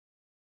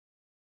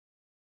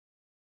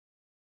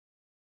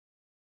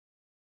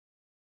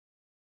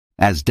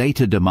As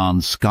data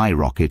demands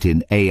skyrocket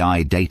in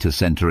AI data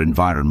center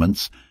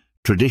environments,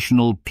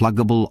 traditional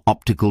pluggable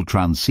optical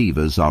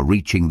transceivers are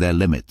reaching their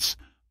limits,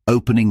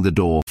 opening the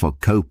door for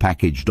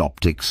co-packaged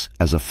optics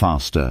as a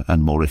faster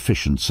and more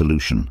efficient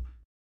solution.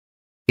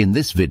 In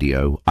this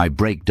video, I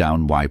break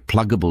down why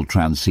pluggable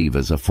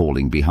transceivers are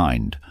falling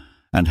behind,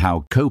 and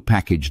how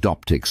co-packaged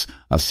optics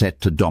are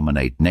set to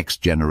dominate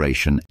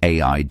next-generation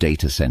AI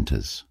data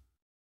centers.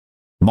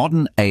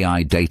 Modern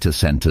AI data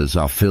centers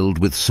are filled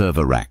with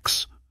server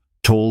racks,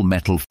 tall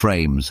metal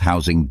frames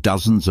housing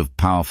dozens of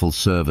powerful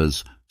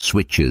servers,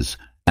 switches,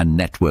 and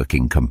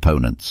networking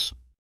components.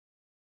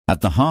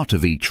 At the heart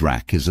of each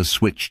rack is a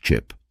switch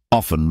chip,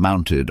 often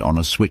mounted on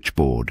a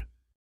switchboard.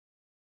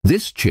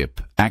 This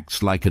chip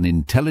acts like an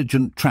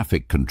intelligent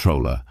traffic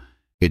controller.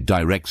 It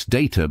directs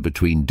data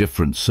between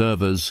different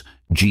servers,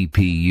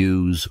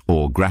 GPUs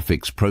or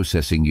graphics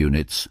processing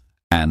units,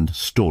 and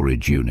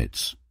storage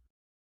units.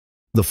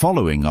 The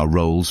following are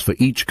roles for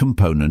each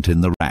component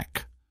in the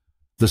rack.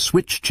 The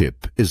switch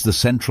chip is the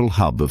central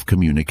hub of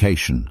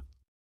communication.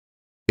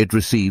 It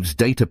receives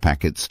data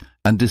packets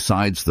and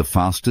decides the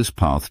fastest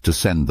path to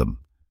send them,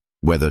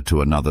 whether to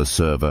another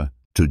server,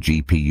 to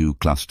GPU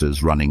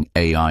clusters running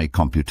AI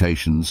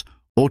computations,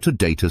 or to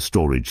data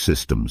storage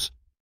systems.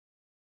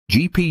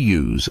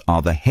 GPUs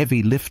are the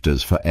heavy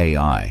lifters for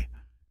AI.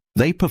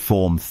 They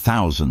perform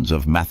thousands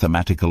of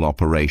mathematical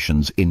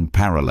operations in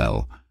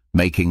parallel,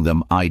 making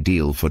them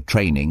ideal for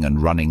training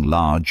and running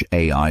large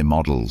AI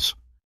models.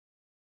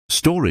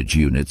 Storage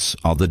units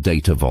are the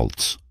data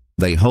vaults.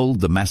 They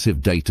hold the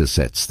massive data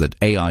sets that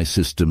AI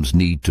systems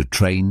need to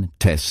train,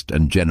 test,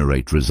 and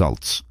generate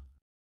results.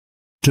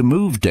 To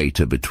move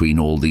data between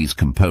all these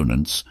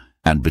components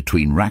and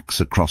between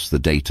racks across the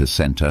data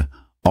center,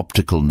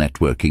 optical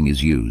networking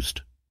is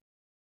used.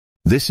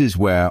 This is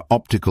where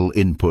optical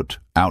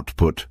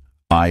input-output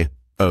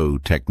I/O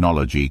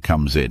technology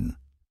comes in.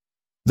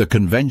 The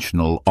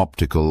conventional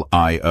optical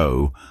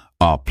I/O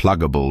are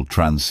pluggable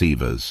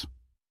transceivers.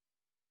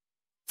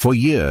 For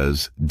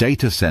years,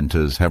 data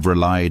centers have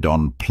relied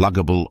on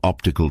pluggable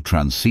optical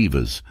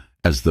transceivers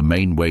as the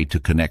main way to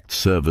connect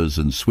servers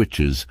and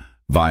switches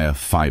via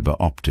fiber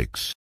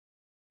optics.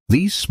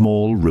 These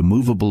small,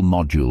 removable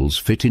modules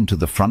fit into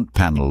the front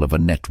panel of a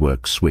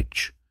network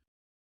switch.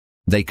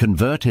 They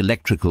convert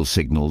electrical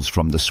signals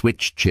from the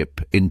switch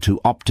chip into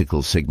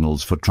optical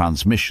signals for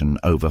transmission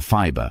over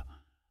fiber,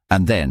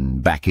 and then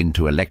back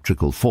into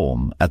electrical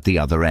form at the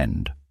other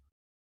end.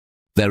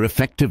 Their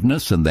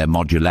effectiveness and their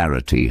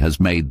modularity has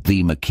made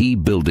them a key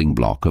building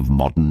block of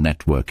modern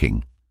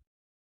networking.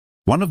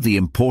 One of the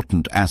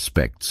important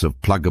aspects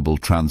of pluggable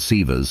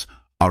transceivers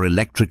are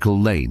electrical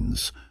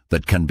lanes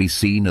that can be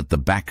seen at the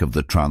back of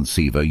the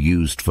transceiver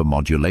used for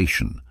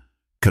modulation,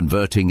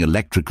 converting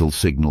electrical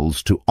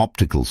signals to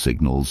optical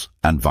signals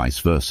and vice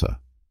versa.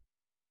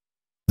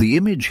 The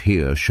image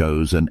here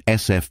shows an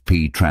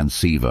SFP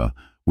transceiver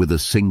with a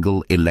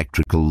single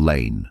electrical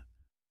lane.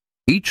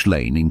 Each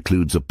lane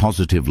includes a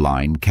positive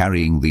line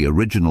carrying the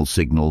original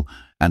signal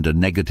and a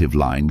negative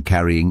line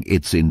carrying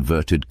its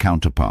inverted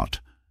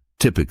counterpart,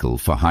 typical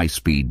for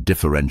high-speed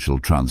differential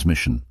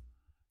transmission.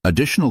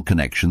 Additional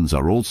connections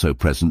are also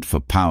present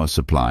for power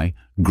supply,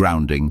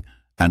 grounding,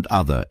 and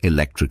other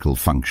electrical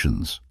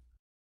functions.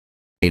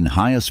 In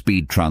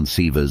higher-speed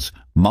transceivers,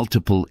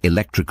 multiple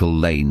electrical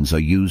lanes are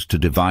used to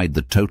divide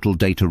the total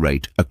data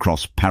rate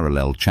across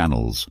parallel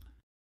channels.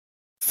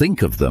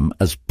 Think of them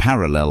as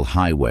parallel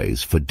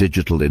highways for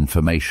digital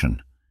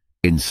information.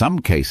 In some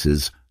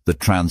cases, the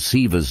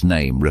transceiver's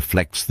name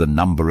reflects the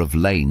number of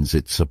lanes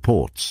it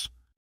supports.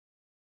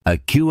 A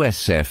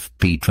QSF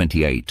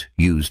P28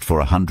 used for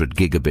 100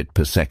 gigabit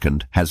per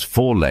second has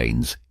 4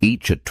 lanes,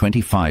 each at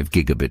 25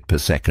 gigabit per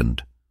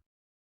second.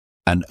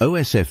 An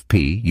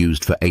OSFP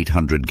used for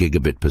 800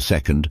 gigabit per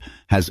second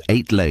has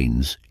 8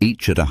 lanes,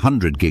 each at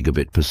 100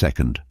 gigabit per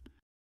second.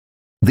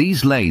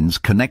 These lanes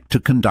connect to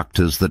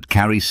conductors that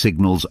carry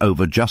signals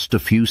over just a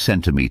few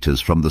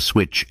centimeters from the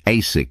switch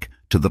ASIC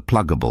to the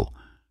pluggable,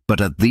 but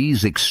at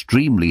these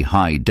extremely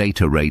high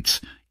data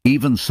rates,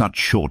 even such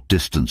short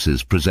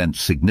distances present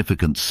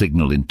significant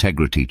signal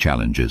integrity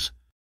challenges.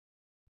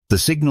 The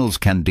signals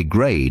can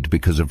degrade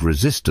because of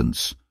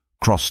resistance,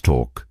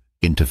 crosstalk,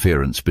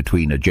 interference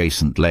between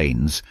adjacent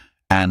lanes,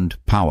 and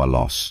power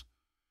loss.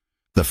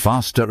 The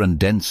faster and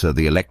denser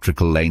the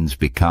electrical lanes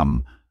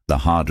become, the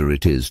harder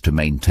it is to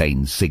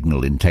maintain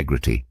signal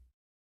integrity.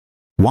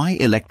 Why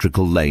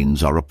electrical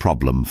lanes are a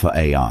problem for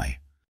AI?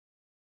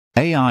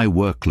 AI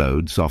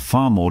workloads are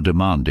far more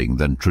demanding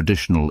than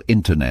traditional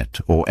internet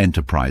or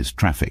enterprise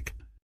traffic.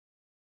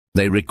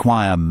 They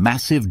require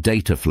massive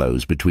data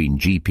flows between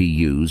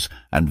GPUs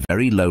and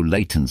very low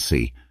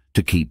latency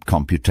to keep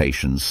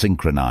computations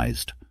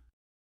synchronized.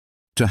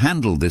 To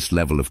handle this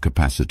level of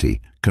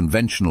capacity,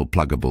 conventional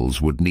pluggables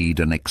would need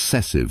an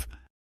excessive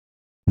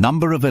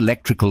number of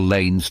electrical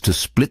lanes to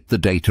split the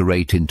data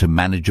rate into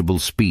manageable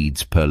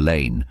speeds per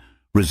lane,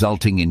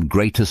 resulting in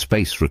greater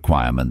space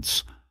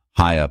requirements,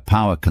 higher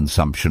power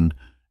consumption,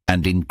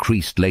 and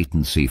increased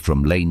latency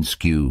from lane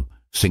skew,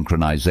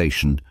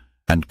 synchronization,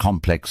 and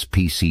complex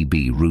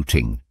PCB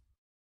routing.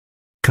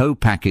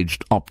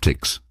 Co-packaged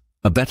optics,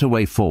 a better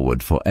way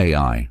forward for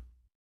AI.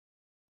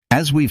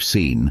 As we've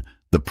seen,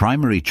 the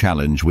primary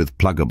challenge with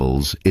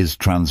pluggables is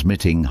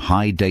transmitting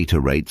high data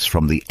rates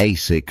from the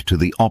ASIC to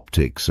the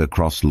optics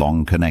across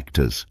long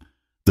connectors.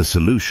 The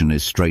solution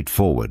is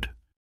straightforward.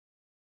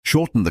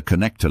 Shorten the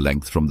connector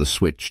length from the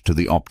switch to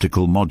the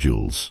optical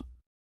modules.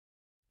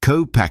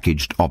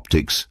 Co-packaged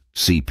optics,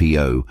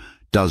 CPO,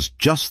 does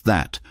just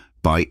that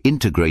by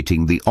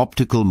integrating the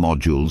optical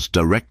modules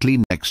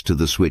directly next to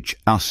the switch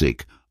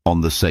ASIC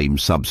on the same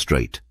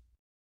substrate,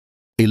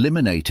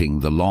 eliminating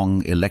the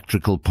long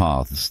electrical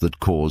paths that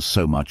cause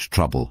so much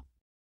trouble.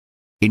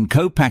 In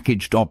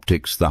co-packaged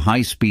optics, the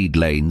high-speed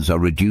lanes are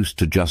reduced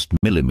to just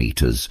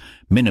millimeters,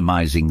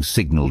 minimizing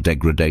signal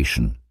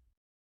degradation.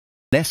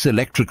 Less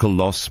electrical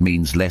loss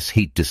means less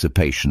heat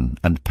dissipation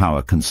and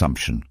power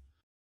consumption.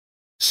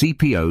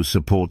 CPO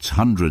supports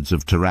hundreds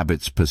of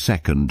terabits per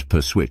second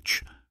per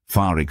switch,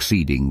 far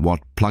exceeding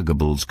what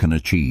pluggables can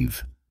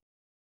achieve.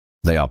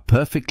 They are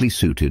perfectly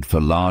suited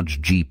for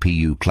large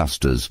GPU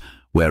clusters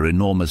where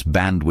enormous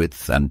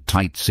bandwidth and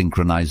tight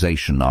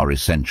synchronization are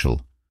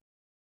essential.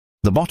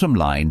 The bottom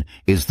line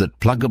is that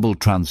pluggable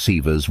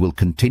transceivers will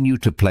continue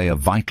to play a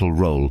vital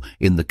role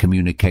in the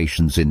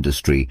communications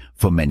industry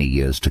for many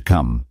years to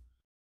come.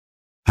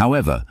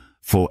 However,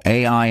 for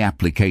AI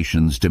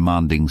applications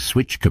demanding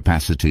switch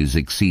capacities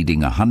exceeding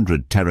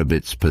 100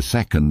 terabits per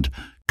second,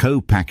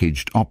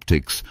 co-packaged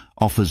optics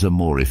offers a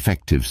more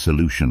effective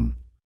solution.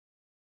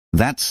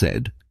 That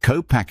said,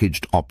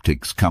 co-packaged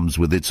optics comes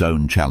with its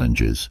own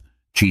challenges,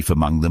 chief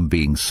among them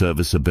being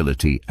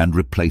serviceability and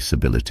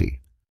replaceability.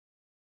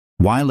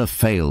 While a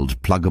failed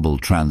pluggable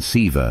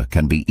transceiver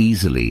can be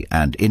easily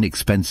and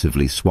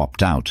inexpensively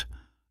swapped out,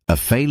 a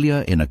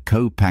failure in a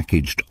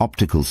co-packaged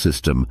optical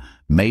system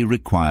may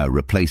require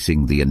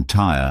replacing the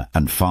entire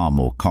and far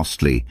more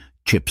costly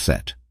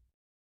chipset.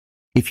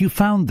 If you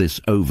found this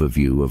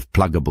overview of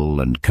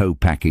pluggable and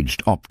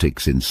co-packaged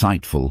optics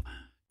insightful,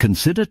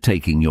 consider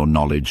taking your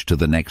knowledge to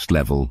the next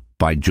level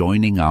by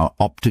joining our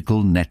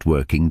optical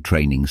networking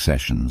training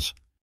sessions.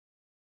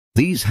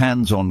 These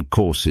hands-on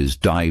courses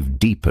dive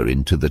deeper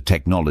into the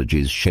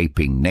technologies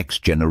shaping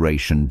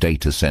next-generation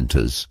data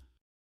centers,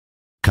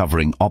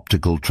 covering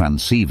optical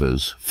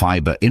transceivers,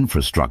 fiber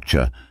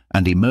infrastructure,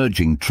 and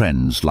emerging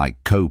trends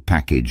like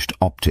co-packaged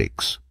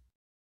optics.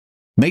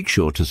 Make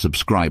sure to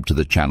subscribe to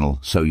the channel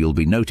so you'll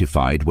be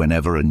notified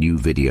whenever a new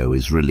video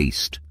is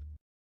released.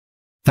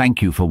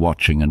 Thank you for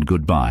watching and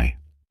goodbye.